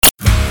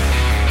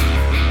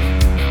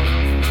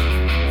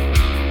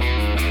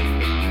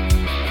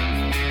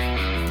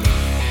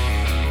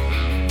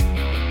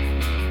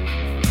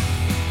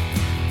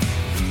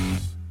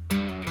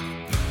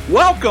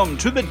Welcome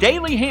to the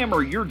Daily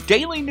Hammer, your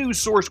daily news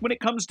source when it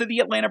comes to the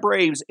Atlanta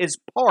Braves, as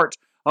part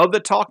of the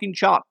Talking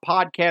Chop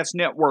Podcast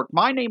Network.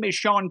 My name is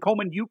Sean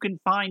Coleman. You can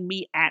find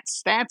me at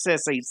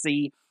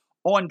StatsSAC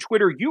on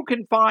Twitter. You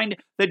can find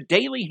the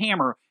Daily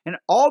Hammer and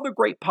all the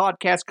great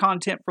podcast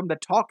content from the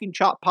Talking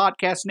Chop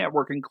Podcast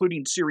Network,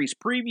 including series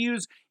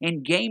previews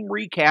and game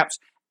recaps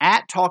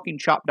at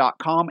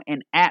TalkingChop.com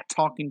and at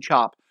Talking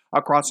Chop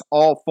across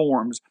all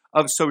forms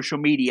of social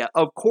media.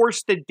 Of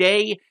course, the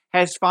day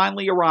has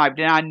finally arrived,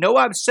 and I know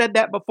I've said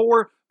that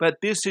before,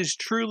 but this is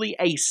truly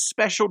a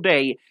special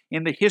day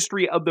in the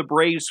history of the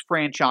Braves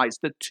franchise.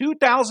 The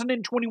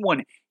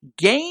 2021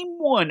 Game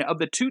 1 of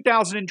the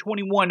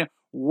 2021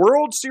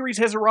 World Series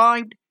has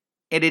arrived,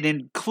 and it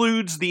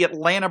includes the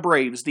Atlanta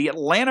Braves. The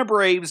Atlanta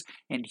Braves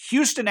and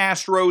Houston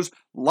Astros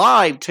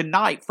live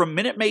tonight from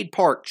Minute Maid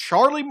Park.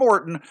 Charlie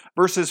Morton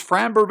versus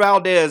Framber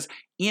Valdez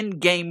in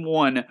Game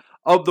 1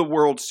 of the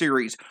World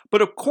Series.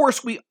 But of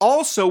course, we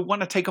also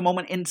want to take a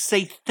moment and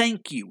say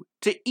thank you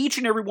to each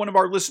and every one of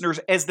our listeners,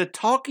 as the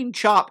Talking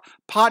Chop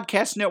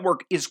Podcast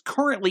Network is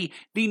currently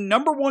the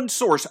 #1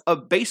 source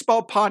of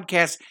baseball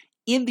podcasts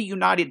in the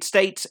United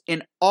States,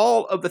 and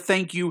all of the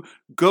thank you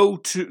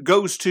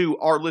goes to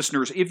our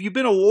listeners. If you've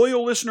been a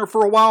loyal listener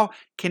for a while,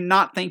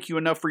 cannot thank you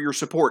enough for your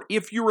support.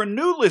 If you're a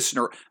new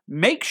listener,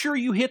 make sure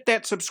you hit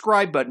that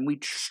subscribe button. We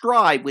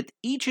strive with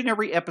each and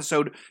every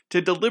episode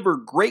to deliver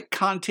great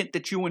content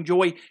that you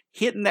enjoy.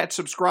 Hitting that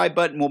subscribe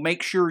button will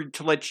make sure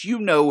to let you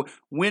know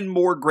when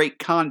more great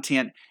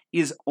content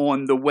is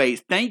on the way.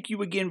 Thank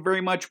you again very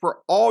much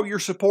for all your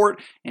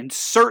support, and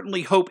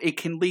certainly hope it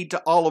can lead to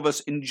all of us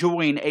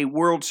enjoying a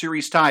World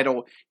Series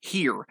title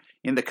here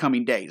in the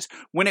coming days.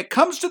 When it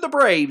comes to the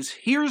Braves,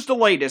 here's the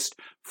latest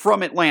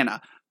from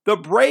Atlanta. The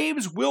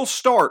Braves will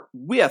start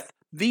with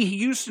the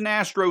Houston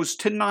Astros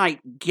tonight,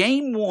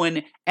 Game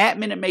 1 at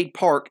Minute Maid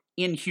Park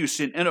in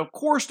Houston. And of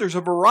course, there's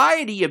a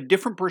variety of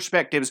different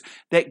perspectives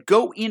that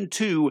go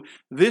into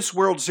this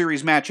World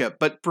Series matchup.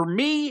 But for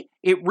me,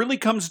 it really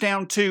comes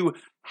down to,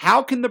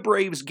 how can the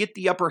Braves get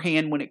the upper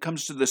hand when it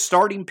comes to the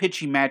starting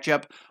pitching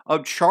matchup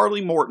of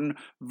Charlie Morton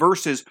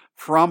versus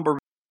Framber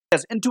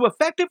Valdez? And to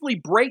effectively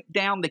break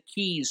down the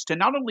keys to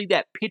not only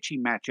that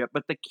pitching matchup,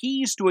 but the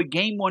keys to a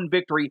Game 1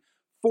 victory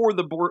for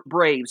the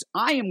Braves,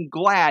 I am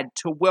glad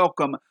to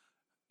welcome,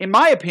 in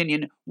my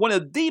opinion, one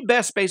of the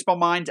best baseball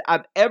minds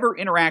I've ever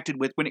interacted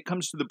with when it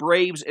comes to the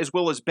Braves as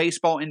well as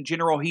baseball in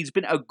general. He's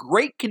been a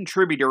great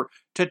contributor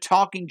to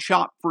Talking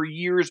Chop for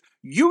years.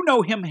 You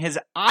know him as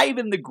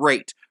Ivan the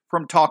Great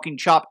from Talking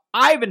Chop.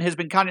 Ivan has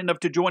been kind enough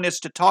to join us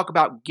to talk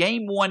about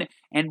Game 1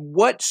 and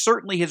what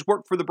certainly has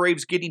worked for the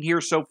Braves getting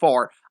here so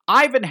far.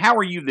 Ivan, how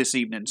are you this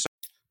evening, sir?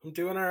 I'm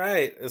doing all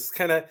right. It's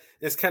kind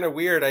of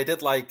weird. I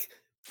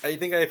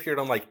think I appeared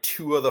on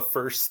 2 of the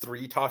first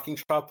 3 Talking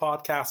Chop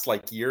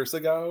podcasts years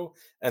ago,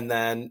 and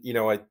then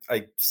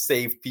I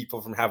saved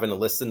people from having to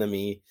listen to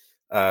me.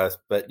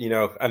 But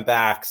I'm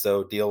back,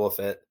 so deal with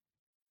it.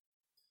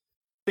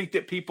 I think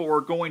that people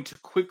are going to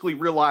quickly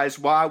realize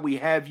why we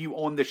have you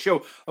on the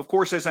show. Of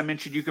course, as I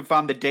mentioned, you can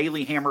find the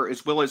Daily Hammer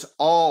as well as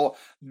all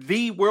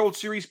the World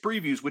Series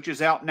previews, which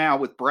is out now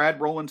with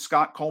Brad Rowland,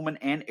 Scott Coleman,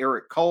 and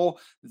Eric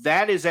Cole.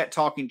 That is at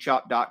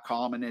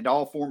TalkingChop.com and in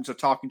all forms of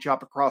Talking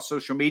Chop across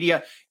social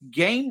media.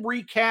 Game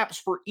recaps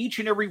for each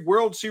and every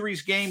World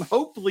Series game,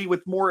 hopefully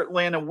with more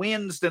Atlanta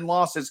wins than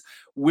losses,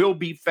 will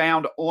be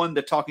found on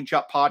the Talking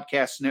Chop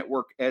Podcast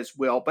Network as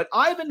well. But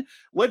Ivan,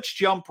 let's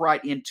jump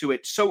right into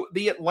it. So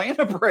the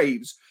Atlanta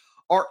Braves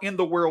are in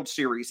the World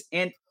Series,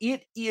 and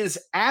it is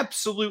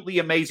absolutely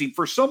amazing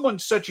for someone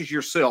such as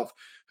yourself,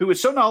 who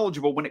is so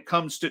knowledgeable when it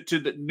comes to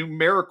the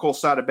numerical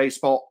side of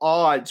baseball,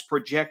 odds,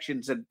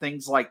 projections, and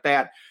things like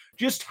that.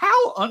 Just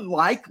how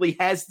unlikely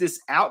has this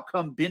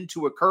outcome been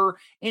to occur?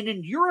 And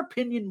in your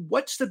opinion,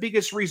 what's the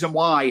biggest reason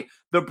why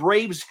the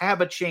Braves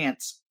have a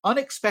chance,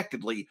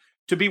 unexpectedly,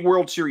 to be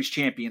World Series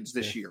champions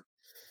this year?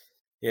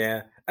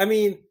 Yeah. I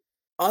mean,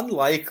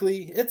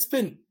 unlikely. It's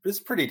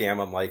pretty damn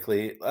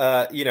unlikely.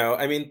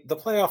 The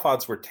playoff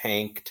odds were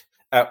tanked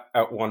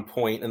at one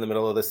point in the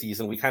middle of the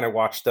season. We kind of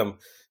watched them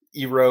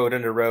erode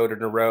and erode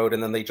and erode,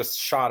 and then they just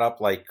shot up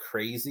like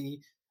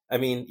crazy. I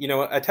mean,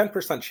 a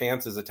 10%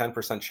 chance is a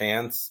 10%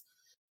 chance,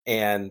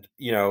 and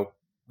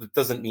it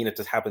doesn't mean it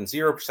just happens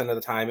 0% of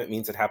the time. It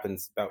means it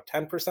happens about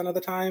 10% of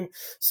the time.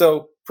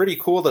 So pretty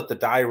cool that the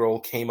die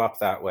roll came up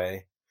that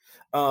way.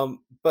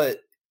 But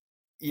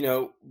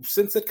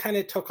since it kind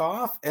of took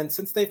off and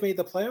since they've made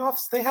the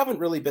playoffs, they haven't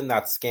really been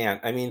that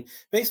scant. I mean,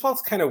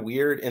 baseball's kind of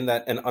weird in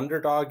that an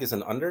underdog is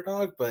an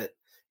underdog, but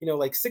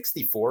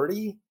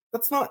 60-40,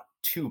 that's not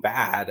too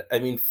bad. I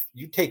mean,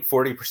 you take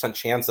 40%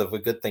 chance of a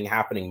good thing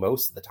happening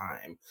most of the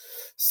time.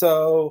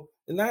 So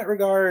in that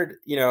regard,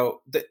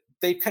 it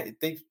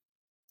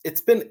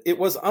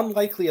was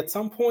unlikely at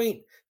some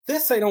point.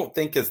 This I don't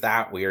think is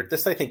that weird.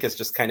 This I think is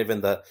just kind of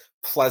in the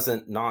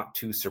pleasant, not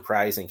too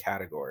surprising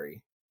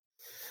category.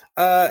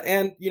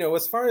 And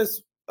as far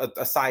as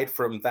aside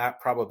from that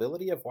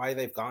probability of why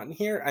they've gotten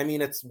here, I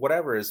mean, it's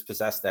whatever has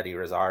possessed Eddie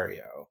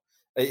Rosario.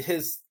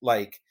 His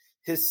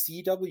his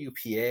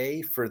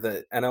CWPA for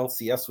the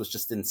NLCS was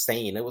just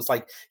insane. It was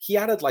like he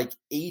added like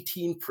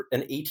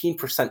an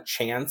 18%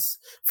 chance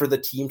for the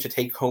team to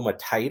take home a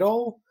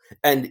title,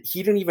 and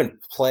he didn't even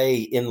play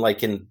in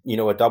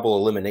a double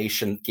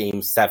elimination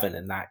game 7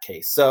 in that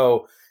case.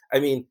 So I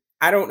mean,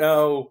 I don't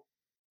know,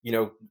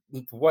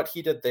 what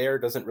he did there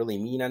doesn't really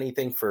mean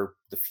anything for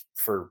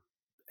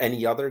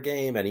any other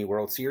game, any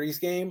World Series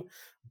game,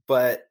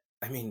 but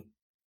I mean,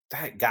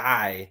 that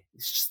guy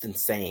is just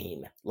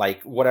insane.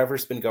 Like,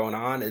 whatever's been going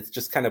on, it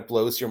just kind of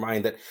blows your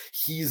mind that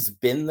he's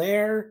been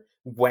there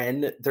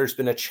when there's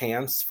been a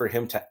chance for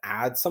him to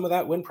add some of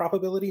that win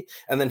probability,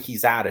 and then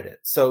he's added it.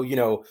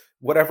 So,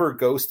 whatever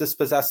ghost is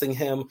possessing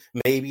him,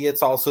 maybe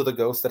it's also the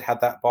ghost that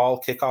had that ball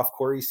kick off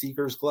Corey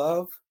Seager's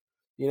glove.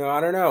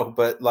 I don't know,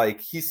 but like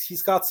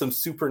he's got some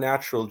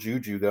supernatural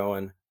juju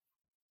going.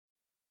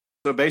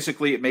 So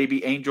basically, it may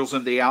be Angels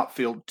in the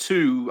Outfield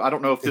 2. I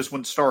don't know if this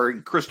one's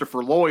starring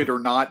Christopher Lloyd or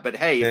not, but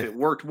hey, if it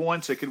worked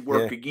once, it could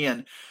work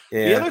again.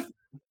 Yeah.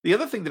 The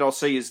other thing that I'll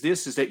say is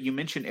that you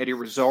mentioned Eddie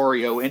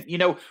Rosario, and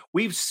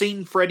we've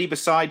seen Freddie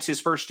besides his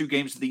first 2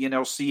 games of the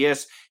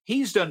NLCS.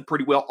 He's done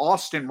pretty well.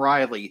 Austin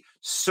Riley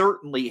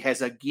certainly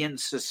has again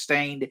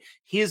sustained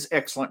his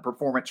excellent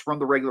performance from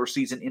the regular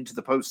season into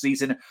the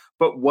postseason.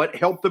 But what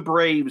helped the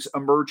Braves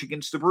emerge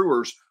against the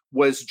Brewers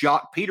was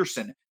Jock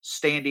Peterson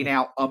standing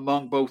out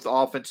among both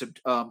offensive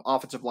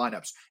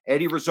lineups.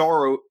 Eddie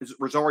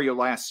Rosario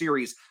last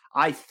series.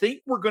 I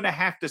think we're going to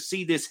have to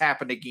see this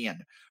happen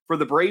again for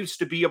the Braves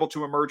to be able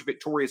to emerge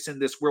victorious in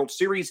this World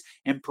Series,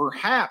 and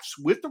perhaps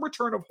with the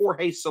return of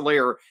Jorge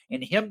Soler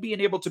and him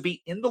being able to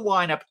be in the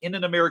lineup in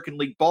an American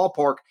League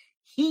ballpark,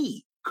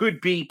 he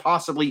could be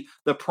possibly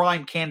the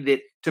prime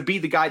candidate to be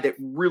the guy that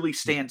really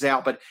stands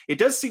out. But it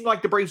does seem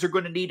like the Braves are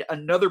going to need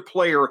another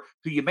player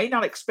who you may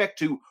not expect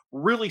to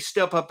really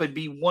step up and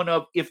be one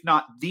of, if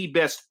not the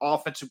best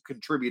offensive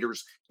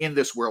contributors in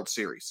this World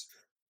Series.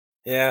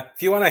 Yeah,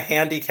 if you want to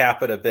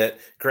handicap it a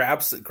bit,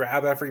 grab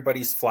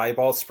everybody's fly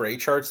ball spray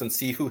charts and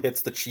see who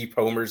hits the cheap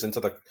homers into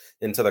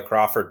the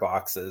Crawford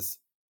boxes.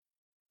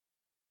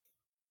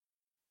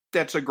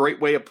 That's a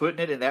great way of putting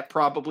it, and that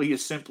probably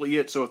is simply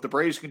it. So if the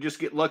Braves can just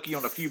get lucky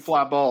on a few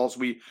fly balls,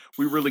 we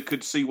really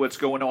could see what's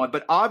going on.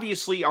 But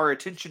obviously, our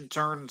attention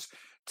turns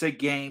to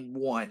game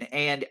 1.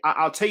 And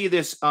I'll tell you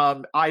this,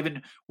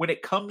 Ivan, when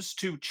it comes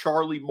to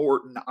Charlie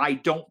Morton, I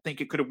don't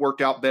think it could have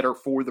worked out better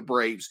for the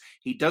Braves.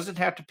 He doesn't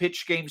have to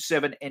pitch game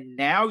 7, and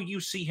now you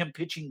see him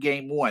pitching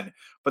game 1.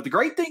 But the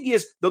great thing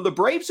is, though the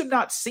Braves have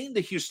not seen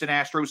the Houston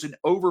Astros in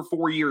over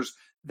 4 years,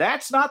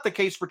 that's not the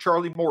case for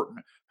Charlie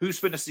Morton, who's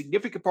been a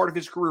significant part of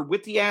his career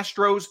with the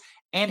Astros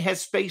and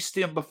has faced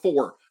them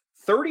before.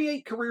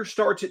 38 career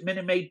starts at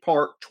Minute Maid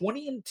Park,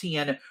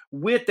 20-10,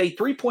 with a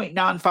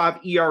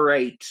 3.95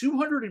 ERA,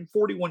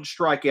 241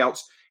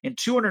 strikeouts, and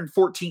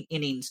 214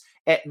 innings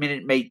at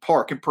Minute Maid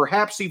Park. And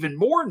perhaps even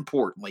more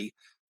importantly,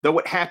 though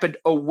it happened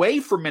away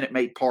from Minute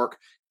Maid Park,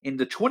 in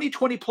the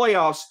 2020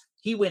 playoffs,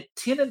 he went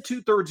 10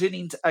 2/3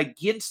 innings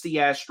against the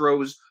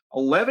Astros,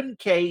 11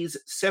 Ks,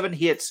 7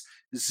 hits,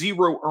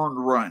 0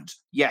 earned runs.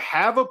 You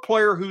have a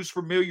player who's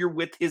familiar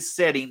with his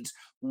settings.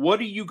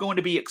 What are you going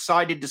to be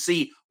excited to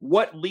see?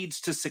 What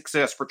leads to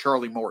success for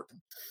Charlie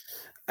Morton?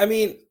 I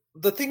mean,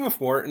 the thing with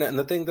Morton and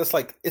the thing that's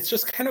like, it's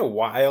just kind of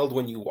wild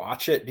when you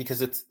watch it,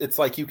 because it's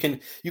like you can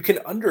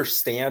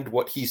understand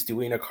what he's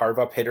doing to carve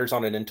up hitters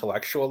on an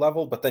intellectual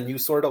level, but then you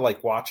sort of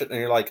like watch it and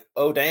you're like,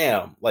 oh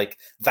damn, like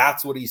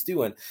that's what he's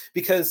doing.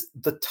 Because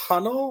the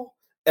tunnel,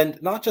 and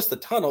not just the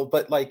tunnel,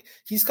 but like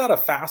he's got a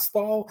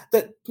fastball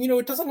that,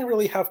 it doesn't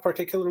really have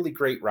particularly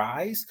great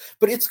rise,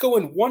 but it's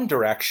going one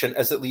direction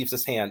as it leaves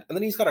his hand. And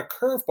then he's got a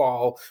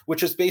curveball,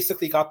 which has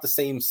basically got the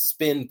same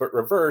spin, but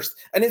reversed.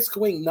 And it's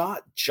going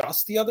not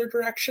just the other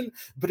direction,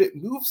 but it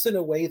moves in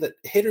a way that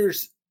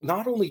hitters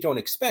not only don't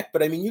expect,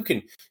 but I mean, you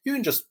can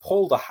just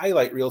pull the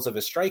highlight reels of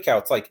his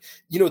strikeouts. Like,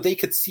 they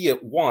could see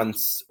it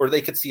once, or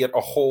they could see it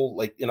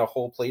in a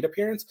whole plate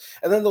appearance,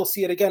 and then they'll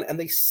see it again, and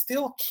they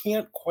still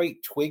can't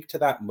quite twig to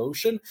that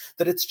motion,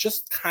 that it's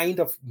just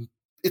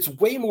it's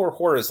way more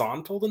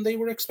horizontal than they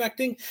were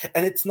expecting.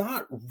 And it's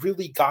not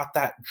really got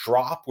that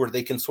drop where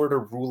they can sort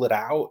of rule it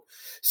out.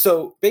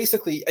 So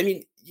basically, I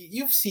mean,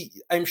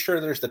 I'm sure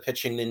there's the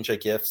pitching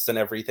ninja gifts and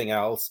everything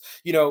else.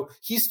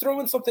 He's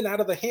throwing something out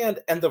of the hand,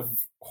 and the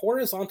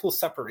horizontal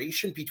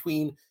separation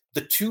between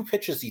the 2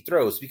 pitches he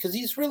throws, because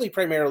he's really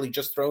primarily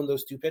just thrown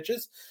those 2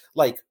 pitches.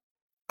 Like,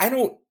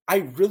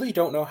 I really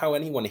don't know how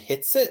anyone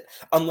hits it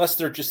unless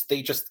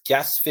they just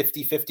guess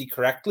 50-50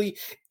 correctly.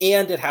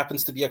 And it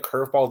happens to be a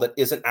curveball that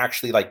isn't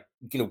actually like,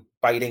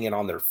 biting it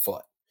on their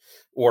foot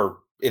or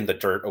in the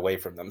dirt away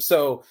from them.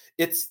 So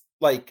it's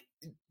like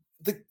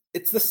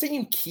it's the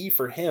same key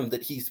for him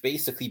that he's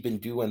basically been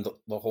doing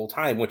the whole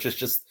time, which is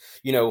just,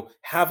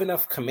 have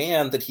enough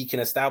command that he can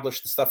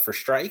establish the stuff for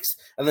strikes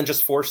and then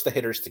just force the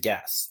hitters to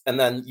guess. And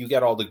then you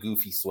get all the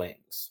goofy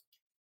swings.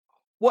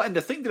 Well, and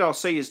the thing that I'll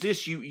say is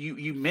this: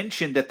 you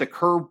mentioned that the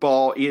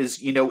curveball is,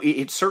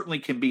 it certainly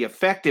can be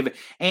effective,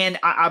 and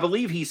I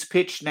believe he's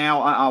pitched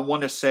now. I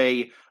want to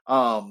say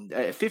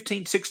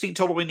 15, 16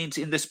 total innings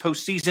in this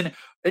postseason.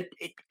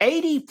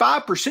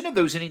 85% of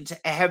those innings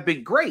have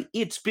been great.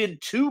 It's been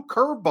two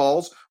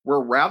curveballs where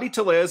Rowdy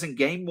Tellez in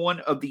game one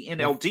of the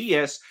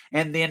NLDS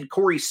and then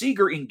Corey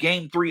Seager in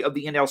game three of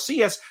the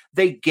NLCS,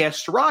 they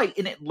guessed right,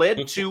 and it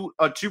led to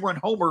a two-run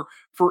homer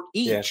for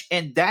each. Yeah.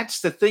 And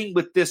that's the thing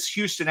with this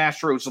Houston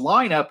Astros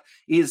lineup,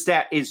 is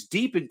that as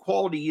deep in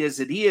quality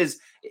as it is,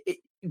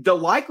 the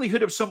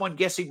likelihood of someone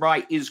guessing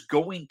right is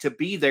going to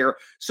be there.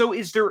 So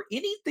is there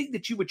anything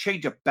that you would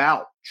change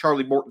about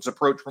Charlie Morton's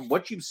approach from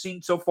what you've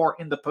seen so far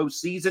in the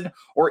postseason?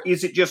 Or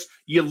is it just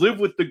you live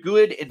with the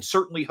good and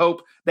certainly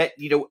hope that,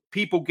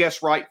 people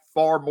guess right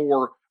far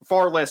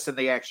less than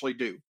they actually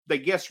do? They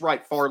guess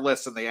right far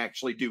less than they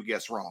actually do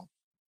guess wrong.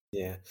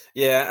 Yeah.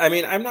 Yeah. I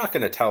mean, I'm not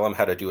going to tell him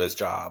how to do his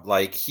job.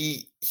 Like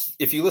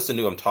if you listen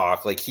to him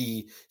talk, like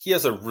he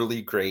has a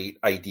really great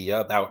idea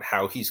about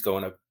how he's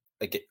going to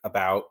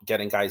about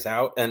getting guys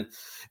out. And,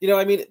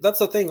 I mean, that's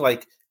the thing,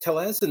 like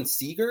Tellez and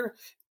Seager,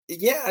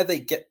 yeah, they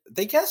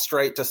guessed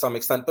right to some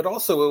extent, but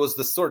also it was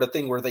the sort of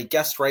thing where they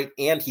guessed right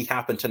and he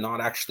happened to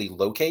not actually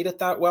locate it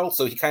that well.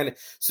 So he kind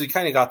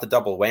of got the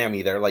double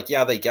whammy there. Like,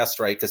 yeah, they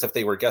guessed right, because if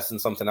they were guessing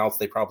something else,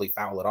 they probably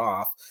foul it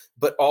off.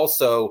 But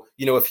also,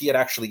 if he had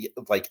actually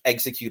like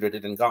executed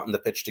it and gotten the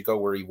pitch to go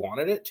where he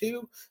wanted it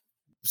to,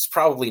 it's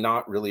probably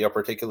not really a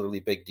particularly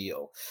big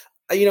deal.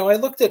 I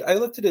looked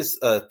at his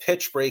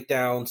pitch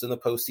breakdowns in the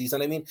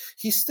postseason. I mean,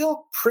 he's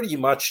still pretty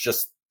much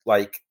just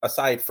like,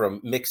 aside from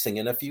mixing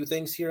in a few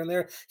things here and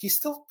there, he's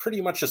still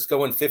pretty much just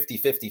going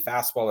 50-50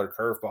 fastball or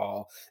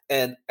curveball.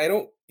 And I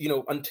don't,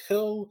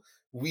 until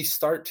we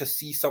start to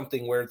see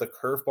something where the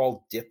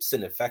curveball dips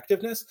in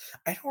effectiveness,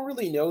 I don't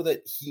really know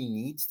that he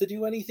needs to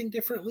do anything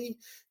differently,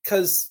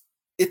 because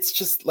it's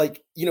just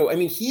like, I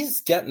mean,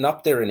 he's getting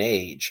up there in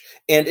age,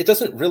 and it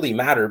doesn't really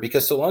matter,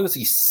 because so long as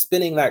he's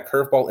spinning that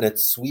curveball and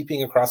it's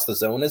sweeping across the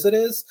zone as it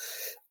is,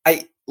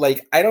 I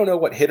don't know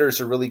what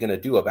hitters are really going to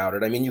do about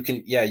it. I mean,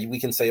 we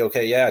can say,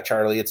 okay, yeah,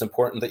 Charlie, it's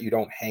important that you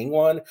don't hang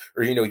one,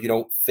 or, you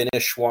don't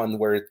finish one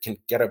where it can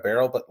get a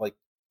barrel, but like,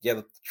 yeah,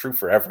 that's true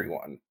for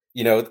everyone,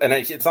 and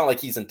it's not like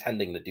he's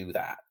intending to do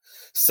that.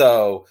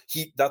 So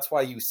that's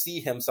why you see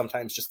him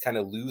sometimes just kind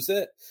of lose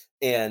it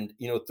and,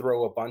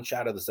 throw a bunch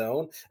out of the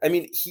zone. I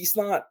mean,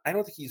 I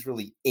don't think he's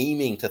really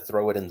aiming to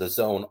throw it in the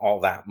zone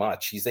all that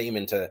much. He's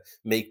aiming to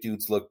make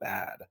dudes look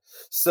bad.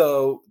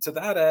 So to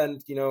that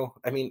end,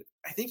 I mean,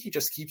 I think he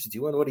just keeps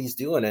doing what he's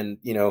doing. And,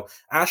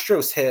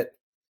 Astros hit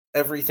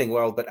everything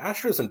well, but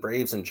Astros and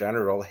Braves in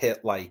general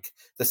hit like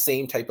the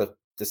same types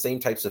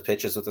of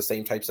pitches with the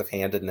same types of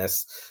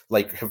handedness,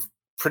 like have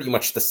pretty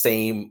much the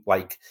same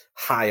like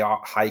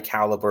high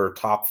caliber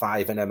top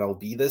 5 in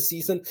MLB this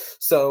season.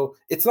 So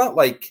it's not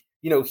like,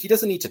 he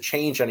doesn't need to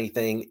change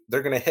anything.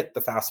 They're going to hit the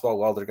fastball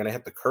well, they're going to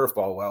hit the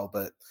curveball well,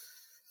 but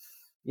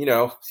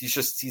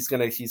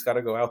he's got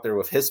to go out there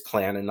with his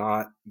plan and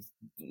not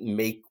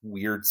make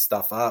weird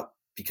stuff up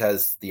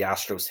because the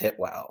Astros hit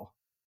well.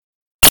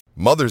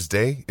 Mother's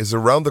Day is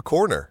around the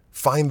corner.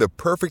 Find the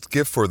perfect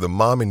gift for the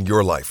mom in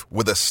your life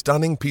with a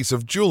stunning piece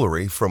of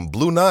jewelry from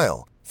Blue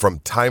Nile. From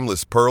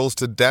timeless pearls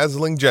to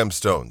dazzling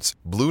gemstones,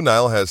 Blue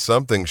Nile has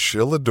something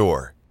she'll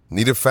adore.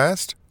 Need it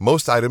fast?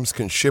 Most items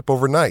can ship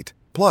overnight.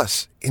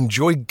 Plus,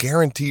 enjoy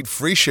guaranteed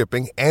free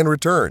shipping and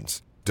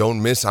returns.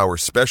 Don't miss our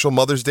special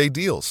Mother's Day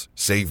deals.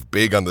 Save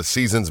big on the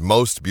season's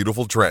most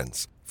beautiful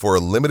trends. For a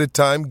limited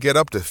time, get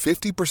up to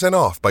 50%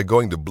 off by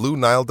going to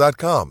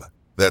BlueNile.com.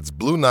 That's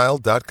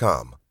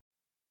BlueNile.com.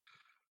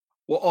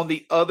 Well, on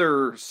the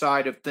other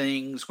side of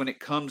things, when it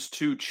comes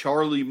to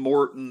Charlie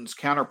Morton's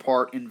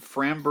counterpart in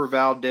Framber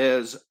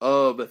Valdez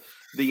of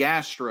the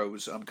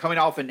Astros, coming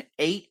off an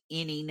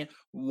 8-inning,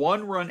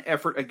 1-run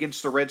effort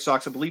against the Red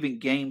Sox, I believe in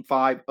Game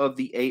 5 of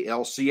the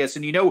ALCS.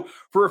 And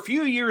for a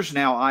few years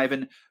now,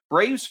 Ivan,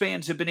 Braves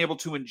fans have been able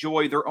to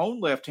enjoy their own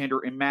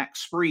left-hander in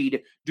Max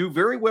Fried do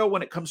very well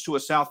when it comes to a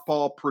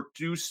southpaw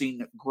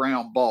producing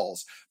ground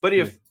balls. But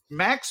if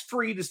Max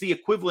Fried is the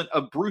equivalent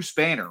of Bruce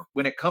Banner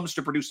when it comes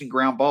to producing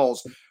ground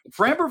balls,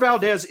 Framber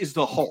Valdez is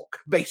the Hulk,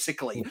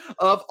 basically.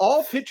 Of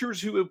all pitchers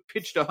who have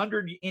pitched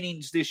 100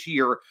 innings this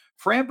year,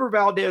 Framber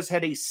Valdez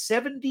had a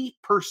 70%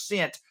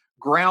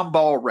 ground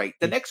ball rate.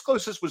 The next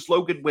closest was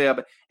Logan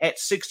Webb at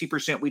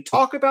 60%. We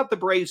talk about the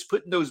Braves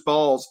putting those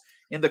balls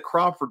in the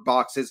Crawford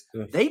boxes.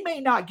 They may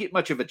not get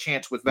much of a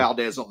chance with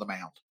Valdez on the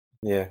mound.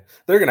 Yeah,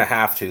 they're going to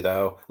have to,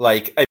 though.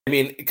 Like, I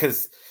mean,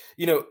 because,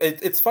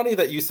 it's funny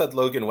that you said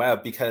Logan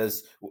Webb,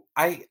 because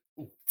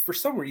for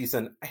some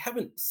reason, I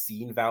haven't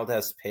seen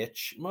Valdez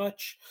pitch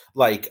much.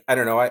 Like, I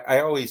don't know. I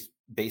always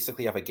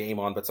basically have a game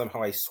on, but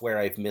somehow I swear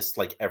I've missed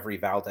like every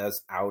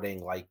Valdez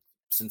outing, like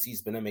since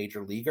he's been a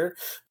major leaguer.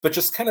 But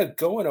just kind of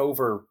going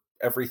over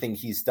everything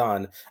he's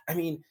done. I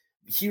mean,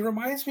 he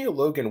reminds me of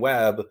Logan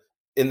Webb.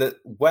 In the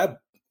Webb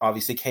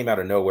obviously came out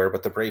of nowhere,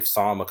 but the Braves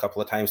saw him a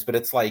couple of times. But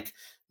it's like,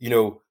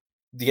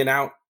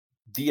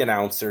 the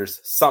announcers,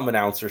 some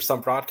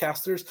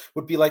broadcasters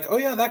would be like, oh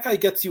yeah, that guy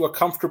gets you a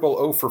comfortable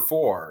 0 for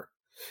 4.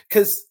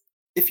 Because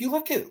if you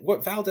look at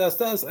what Valdez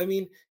does, I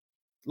mean,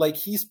 like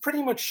he's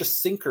pretty much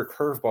just sinker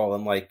curveball,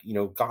 and like,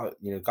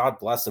 God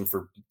bless him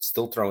for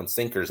still throwing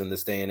sinkers in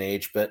this day and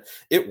age, but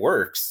it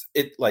works.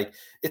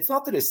 It's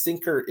not that his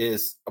sinker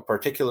is a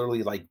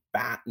particularly like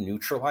bat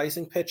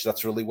neutralizing pitch.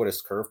 That's really what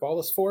his curveball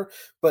is for.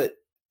 But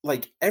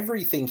like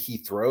everything he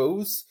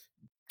throws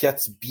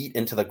gets beat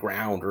into the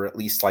ground, or at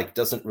least like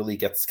doesn't really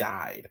get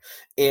skied.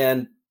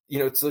 And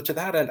so to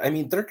that end, I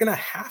mean, they're gonna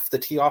have to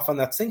tee off on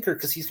that sinker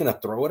because he's gonna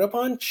throw it a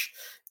bunch.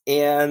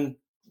 And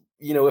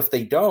if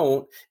they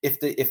don't,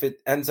 if it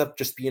ends up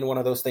just being one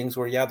of those things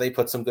where, yeah, they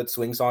put some good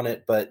swings on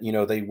it, but,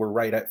 they were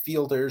right at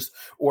fielders,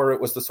 or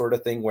it was the sort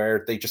of thing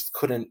where they just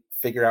couldn't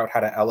figure out how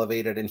to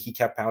elevate it and he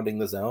kept pounding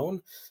the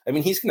zone. I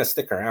mean, he's going to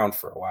stick around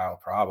for a while,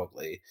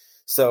 probably.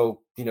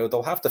 So,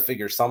 they'll have to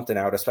figure something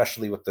out,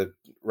 especially with the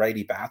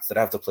righty bats that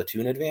have the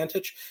platoon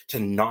advantage, to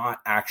not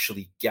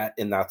actually get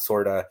in that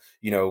sort of,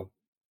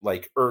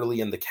 like early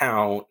in the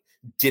count,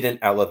 didn't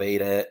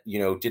elevate it,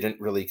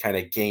 didn't really kind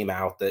of game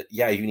out that,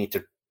 yeah, you need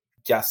to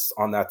guess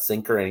on that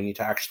sinker and you need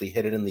to actually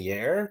hit it in the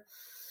air.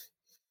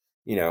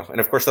 And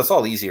of course that's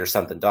all easier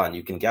said than done.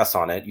 You can guess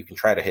on it, you can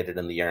try to hit it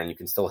in the air, and you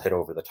can still hit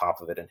over the top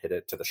of it and hit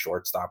it to the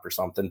shortstop or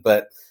something.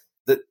 But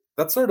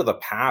that's sort of the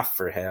path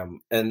for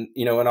him. And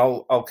and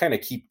I'll kind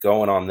of keep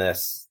going on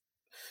this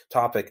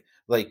topic.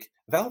 Like,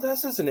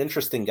 Valdez is an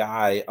interesting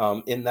guy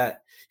in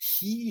that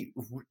he,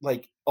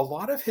 like, a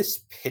lot of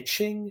his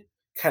pitching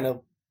kind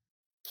of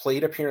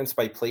plate appearance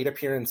by plate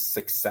appearance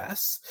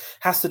success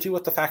has to do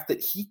with the fact that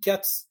he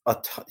gets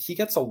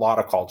a lot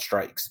of called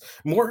strikes.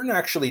 Morton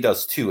actually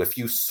does too. If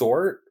you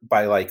sort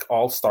by like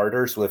all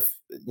starters with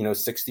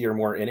 60 or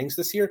more innings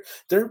this year,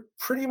 they're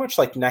pretty much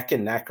like neck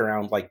and neck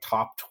around like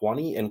top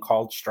 20 in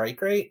called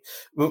strike rate.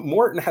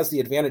 Morton has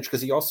the advantage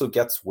because he also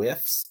gets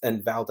whiffs,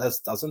 and Valdez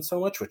doesn't so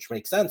much, which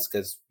makes sense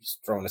because he's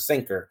throwing a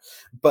sinker.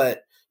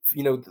 But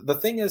the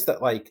thing is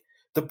that, like,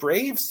 the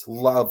Braves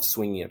love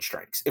swinging at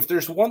strikes. If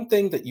there's one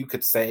thing that you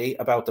could say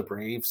about the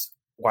Braves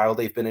while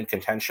they've been in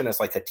contention as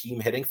like a team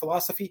hitting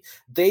philosophy,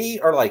 they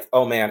are like,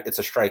 oh man, it's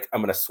a strike,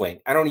 I'm going to swing.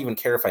 I don't even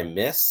care if I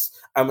miss.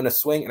 I'm going to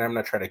swing and I'm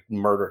going to try to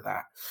murder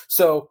that.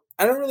 So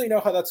I don't really know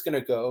how that's going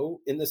to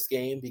go in this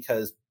game,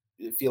 because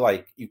I feel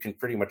like you can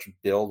pretty much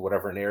build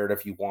whatever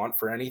narrative you want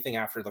for anything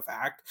after the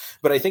fact.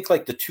 But I think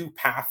like the two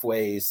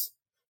pathways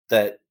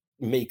that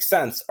make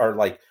sense are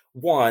like,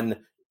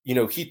 one,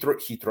 he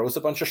throws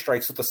a bunch of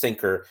strikes with the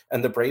sinker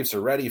and the Braves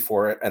are ready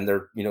for it, and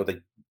they're,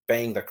 they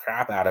bang the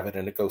crap out of it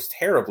and it goes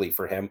terribly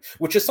for him,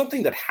 which is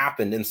something that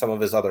happened in some of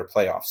his other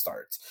playoff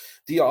starts.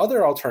 The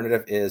other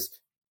alternative is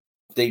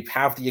they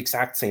have the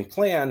exact same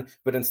plan,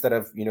 but instead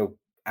of,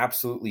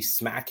 absolutely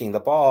smacking the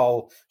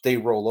ball, they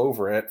roll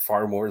over it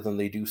far more than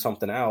they do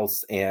something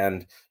else.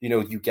 And,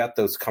 you get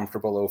those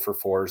comfortable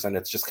 0-for-4s, and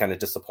it's just kind of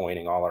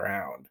disappointing all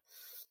around.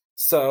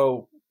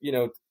 So,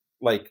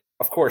 like,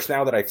 of course,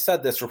 now that I've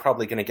said this, we're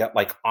probably going to get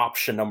like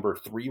option number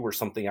 3 where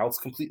something else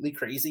completely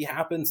crazy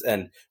happens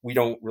and we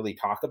don't really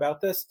talk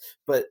about this.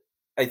 But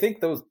I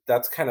think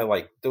that's kind of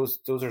like those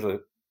are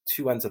the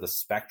two ends of the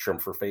spectrum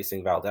for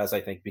facing Valdez,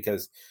 I think,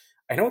 because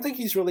I don't think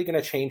he's really going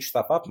to change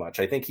stuff up much.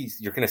 I think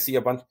you're going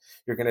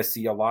to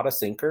see a lot of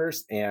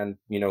sinkers and,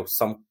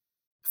 some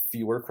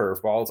fewer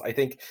curveballs. I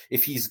think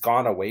if he's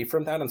gone away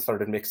from that and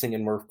started mixing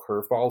in more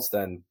curveballs,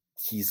 then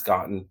he's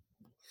gotten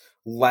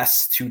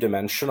less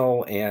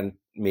two-dimensional and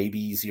maybe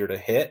easier to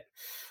hit.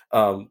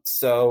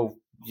 So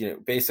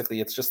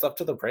basically it's just up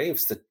to the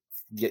Braves to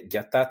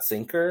get that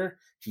sinker.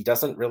 He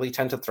doesn't really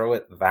tend to throw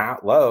it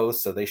that low,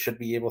 so they should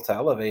be able to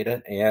elevate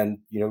it and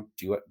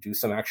do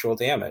some actual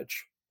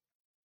damage.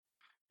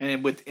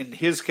 And in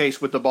his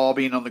case, with the ball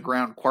being on the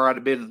ground quite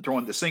a bit and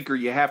throwing the sinker,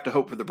 you have to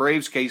hope for the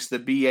Braves' case the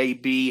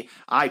BAB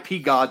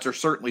IP gods are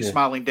certainly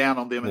smiling down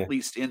on them, at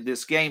least in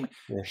this game.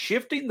 Yeah.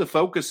 Shifting the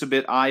focus a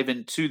bit,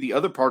 Ivan, to the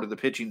other part of the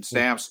pitching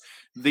staffs,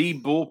 the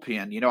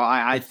bullpen.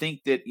 I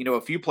think that,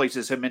 a few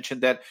places have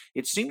mentioned that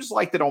it seems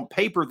like that on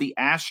paper, the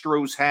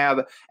Astros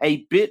have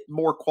a bit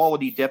more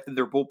quality depth in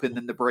their bullpen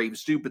than the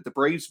Braves do, but the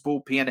Braves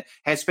bullpen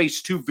has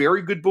faced two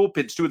very good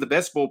bullpens, two of the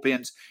best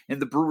bullpens in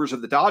the Brewers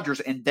and the Dodgers,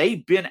 and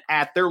they've been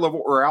at their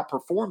level or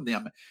outperformed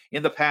them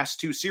in the past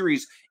two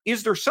series.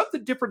 Is there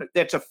something different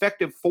that's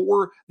effective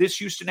for this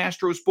Houston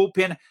Astros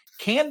bullpen?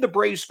 Can the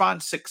Braves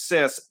find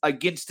success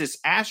against this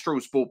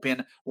Astros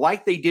bullpen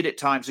like they did at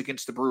times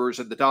against the Brewers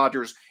and the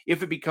Dodgers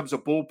if it becomes a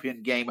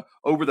bullpen game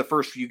over the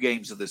first few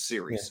games of this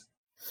series?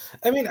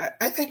 Yeah. I mean,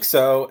 I think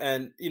so.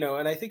 And,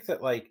 and I think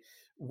that like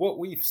what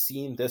we've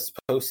seen this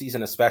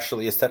postseason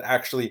especially is that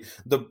actually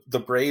the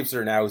Braves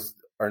are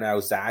now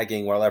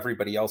zagging while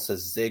everybody else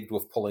has zigged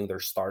with pulling their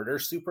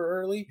starters super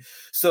early.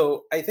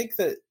 So I think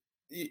that,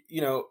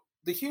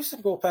 the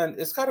Houston bullpen,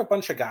 it's got a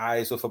bunch of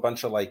guys with a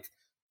bunch of like,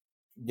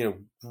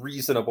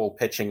 reasonable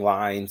pitching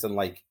lines and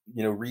like,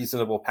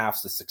 reasonable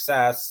paths to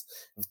success.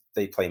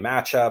 They play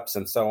matchups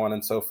and so on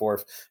and so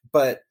forth.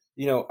 But,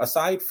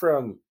 aside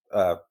from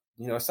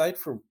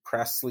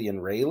Presley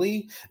and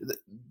Raley,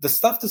 the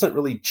stuff doesn't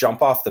really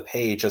jump off the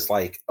page as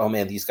like, oh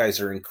man, these guys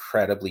are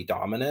incredibly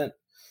dominant.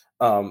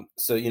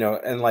 So,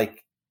 and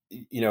like,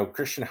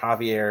 Christian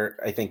Javier,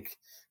 I think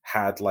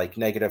had like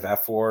negative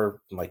F4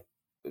 like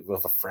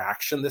with a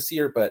fraction this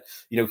year, but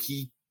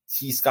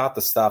he's got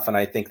the stuff, and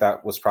I think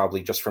that was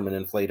probably just from an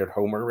inflated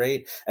homer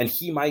rate, and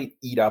he might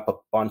eat up a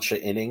bunch of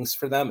innings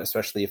for them,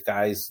 especially if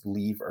guys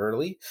leave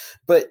early.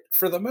 But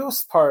for the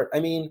most part, I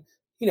mean,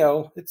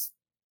 it's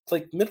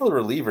like middle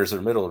relievers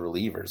are middle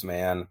relievers,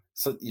 man.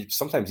 So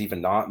sometimes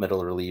even not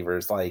middle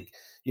relievers, like,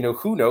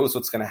 who knows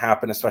what's going to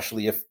happen,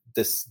 especially if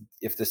this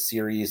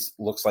series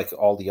looks like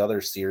all the other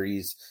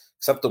series,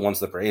 except the ones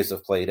the Braves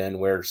have played in,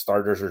 where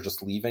starters are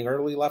just leaving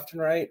early left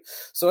and right.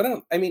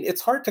 So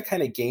it's hard to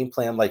kind of game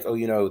plan like,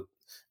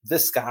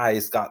 this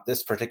guy's got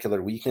this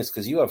particular weakness,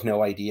 because you have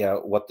no idea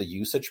what the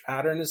usage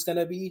pattern is going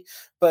to be.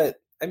 But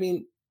I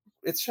mean,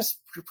 it's just,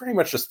 you're pretty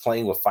much just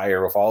playing with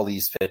fire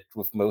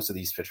with most of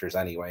these pitchers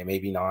anyway.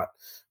 Maybe not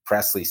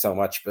Presley so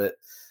much, but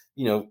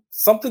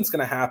something's going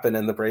to happen,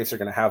 and the Braves are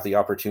going to have the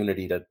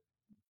opportunity to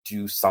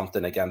do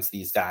something against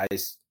these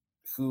guys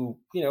who,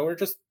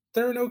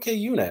 they're an okay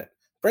unit.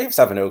 Braves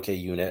have an okay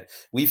unit.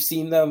 We've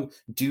seen them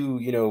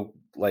do,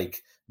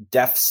 like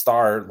Death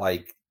Star,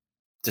 like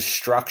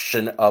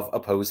destruction of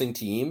opposing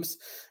teams,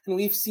 and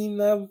we've seen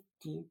them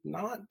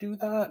not do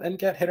that and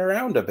get hit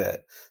around a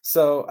bit.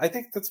 So I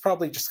think that's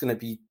probably just going to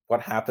be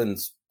what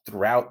happens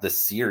throughout the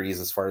series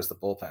as far as the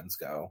bullpens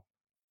go.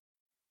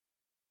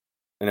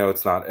 I know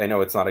it's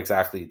not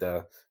exactly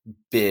the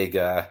big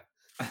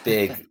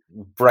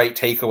bright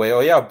takeaway. Oh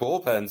yeah,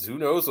 bullpens, who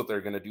knows what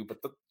they're going to do, but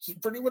that's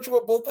pretty much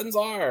what bullpens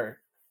are.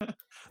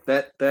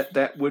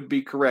 That would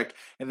be correct.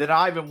 And then,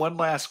 Ivan, one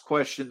last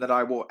question that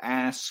I will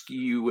ask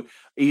you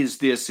is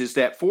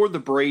that for the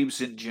Braves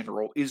in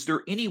general, is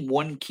there any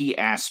one key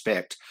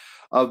aspect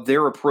of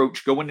their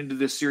approach going into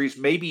this series?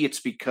 Maybe it's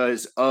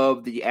because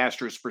of the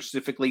Astros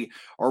specifically,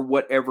 or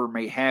whatever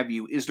may have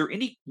you. Is there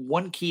any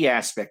one key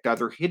aspect,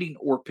 either hitting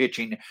or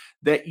pitching,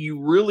 that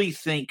you really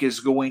think is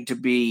going to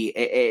be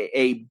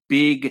a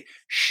big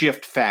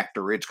shift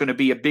factor? It's going to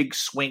be a big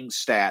swing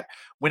stat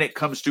when it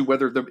comes to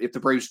if the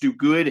Braves do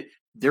good,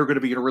 they're going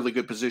to be in a really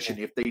good position.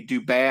 If they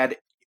do bad,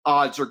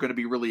 odds are going to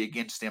be really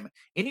against them.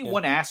 Any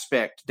one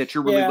aspect that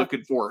you're really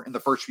looking for in the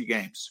first few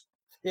games?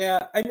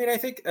 Yeah, I mean, I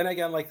think, and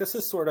again, like this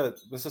is sort of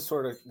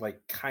like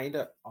kind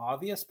of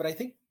obvious, but I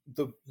think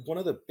one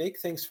of the big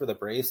things for the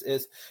Braves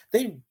is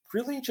they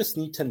really just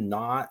need to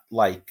not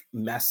like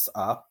mess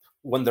up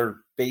when they're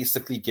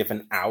basically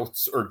given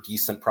outs or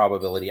decent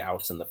probability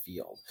outs in the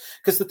field.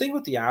 Because the thing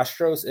with the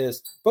Astros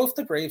is both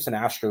the Braves and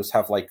Astros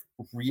have like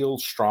real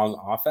strong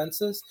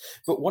offenses,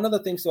 but one of the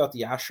things about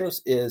the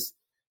Astros is,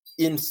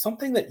 in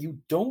something that you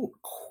don't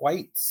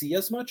quite see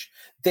as much,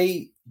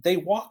 they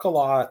walk a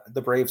lot.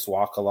 The Braves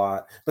walk a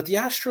lot, but the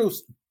Astros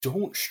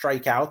don't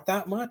strike out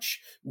that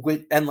much.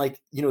 And like,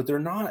 they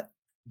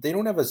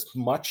don't have as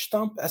much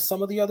stump as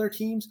some of the other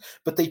teams,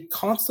 but they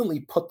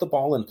constantly put the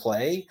ball in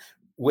play,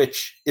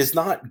 which is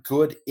not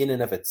good in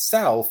and of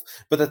itself.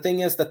 But the thing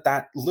is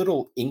that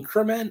little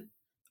increment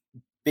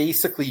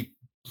basically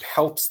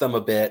helps them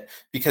a bit,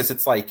 because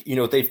it's like,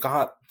 they've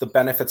got the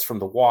benefits from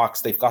the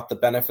walks, they've got the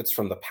benefits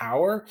from the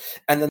power,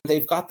 and then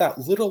they've got that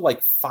little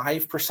like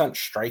 5%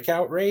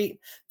 strikeout rate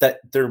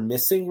that they're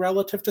missing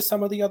relative to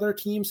some of the other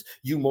teams.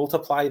 You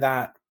multiply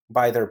that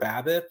by their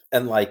BABIP,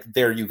 and like,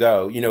 there you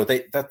go.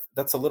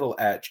 That's a little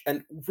edge.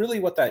 And really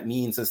what that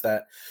means is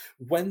that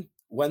when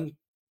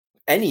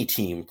any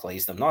team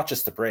plays them, not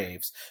just the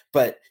Braves,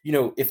 but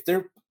if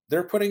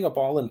they're putting a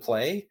ball in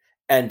play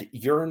and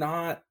you're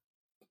not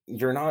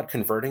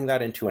converting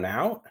that into an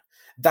out,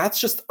 that's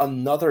just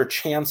another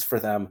chance for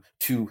them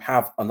to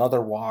have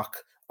another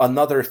walk,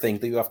 another thing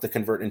that you have to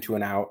convert into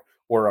an out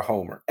or a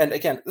homer. And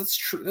again, that's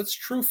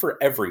true for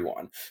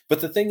everyone. But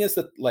the thing is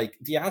that like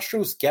the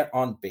Astros get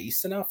on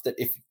base enough that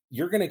if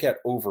you're going to get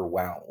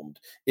overwhelmed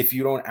if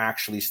you don't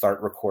actually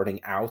start recording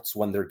outs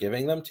when they're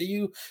giving them to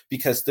you,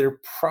 because they're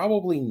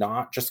probably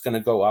not just going to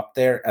go up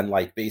there and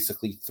like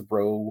basically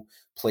throw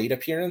plate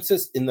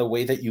appearances in the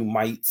way that you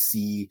might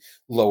see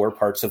lower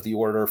parts of the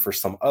order for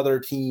some other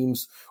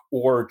teams,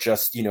 or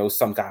just,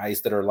 some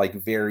guys that are like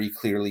very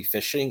clearly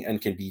fishing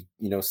and can be,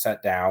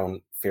 set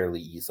down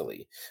fairly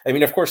easily. I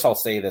mean, of course I'll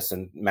say this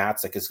and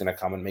Matzek is going to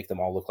come and make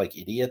them all look like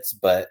idiots,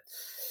 but,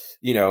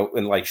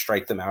 and like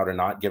strike them out and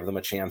not give them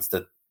a chance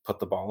to put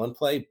the ball in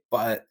play.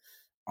 But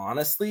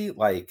honestly,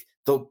 like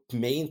the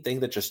main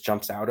thing that just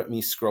jumps out at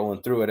me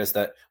scrolling through it is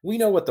that we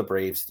know what the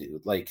Braves do.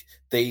 Like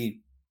they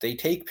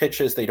take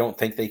pitches they don't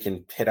think they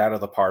can hit out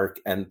of the park,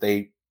 and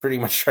they pretty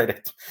much try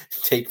to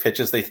take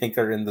pitches they think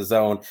are in the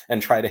zone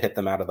and try to hit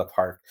them out of the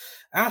park.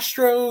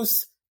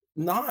 Astros,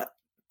 not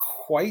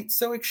quite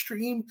so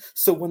extreme.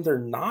 So when they're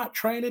not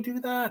trying to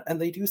do that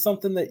and they do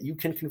something that you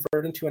can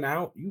convert into an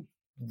out, you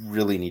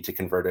really need to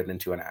convert it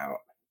into an out.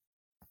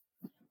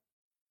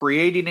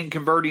 Creating and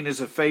converting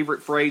is a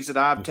favorite phrase that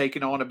I've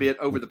taken on a bit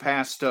over the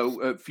past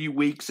few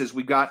weeks as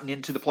we've gotten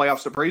into the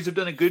playoffs. The Braves have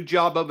done a good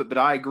job of it, but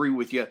I agree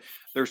with you.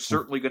 They're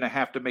certainly going to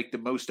have to make the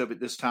most of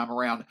it this time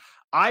around.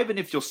 Ivan,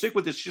 if you'll stick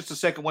with us just a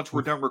second once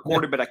we're done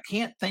recording, but I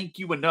can't thank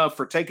you enough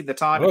for taking the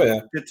time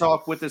to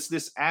talk with us.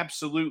 This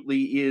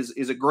absolutely is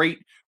a great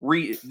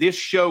read. This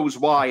shows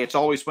why it's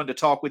always fun to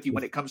talk with you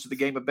when it comes to the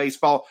game of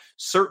baseball.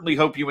 Certainly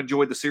hope you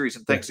enjoyed the series,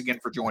 and thanks again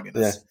for joining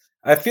us.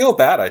 I feel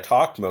bad. I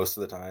talked most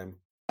of the time.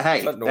 Hey,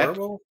 is that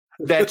normal?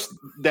 That's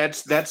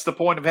the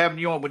point of having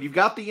you on. When you've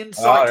got the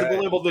insight to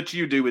the level that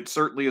you do, it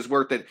certainly is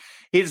worth it.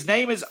 His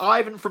name is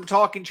Ivan from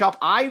Talking Chop.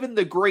 Ivan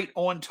the Great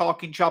on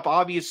Talking Chop.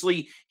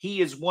 Obviously, he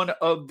is one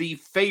of the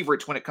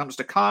favorites when it comes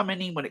to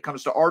commenting, when it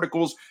comes to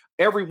articles.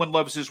 Everyone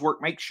loves his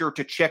work. Make sure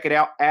to check it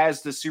out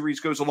as the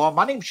series goes along.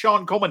 My name's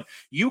Sean Coleman.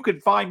 You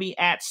can find me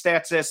at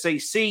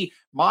StatsSAC.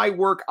 My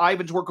work,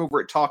 Ivan's work over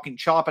at Talking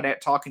Chop and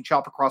at Talking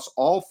Chop across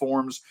all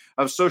forms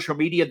of social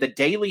media. The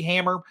Daily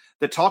Hammer,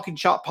 the Talking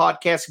Chop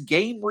podcast,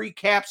 game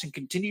recaps, and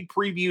continued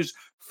previews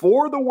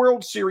for the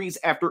World Series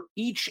after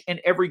each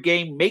and every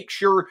game. Make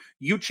sure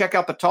you check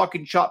out the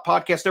Talking Chop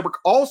podcast network.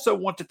 Also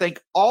want to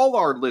thank all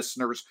our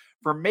listeners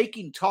for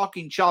making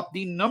Talking Chop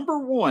the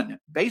 #1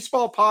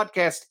 baseball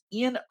podcast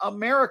in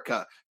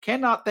America.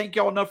 Cannot thank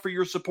y'all enough for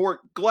your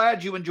support.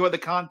 Glad you enjoy the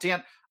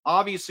content.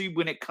 Obviously,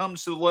 when it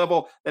comes to the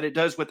level that it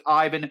does with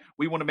Ivan,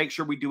 we want to make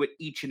sure we do it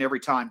each and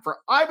every time. For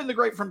Ivan the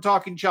Great from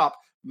Talking Chop,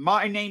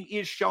 my name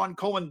is Sean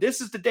Coleman.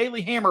 This is the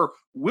Daily Hammer.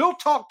 We'll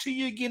talk to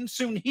you again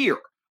soon here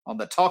on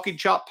the Talking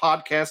Chop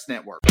Podcast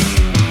Network.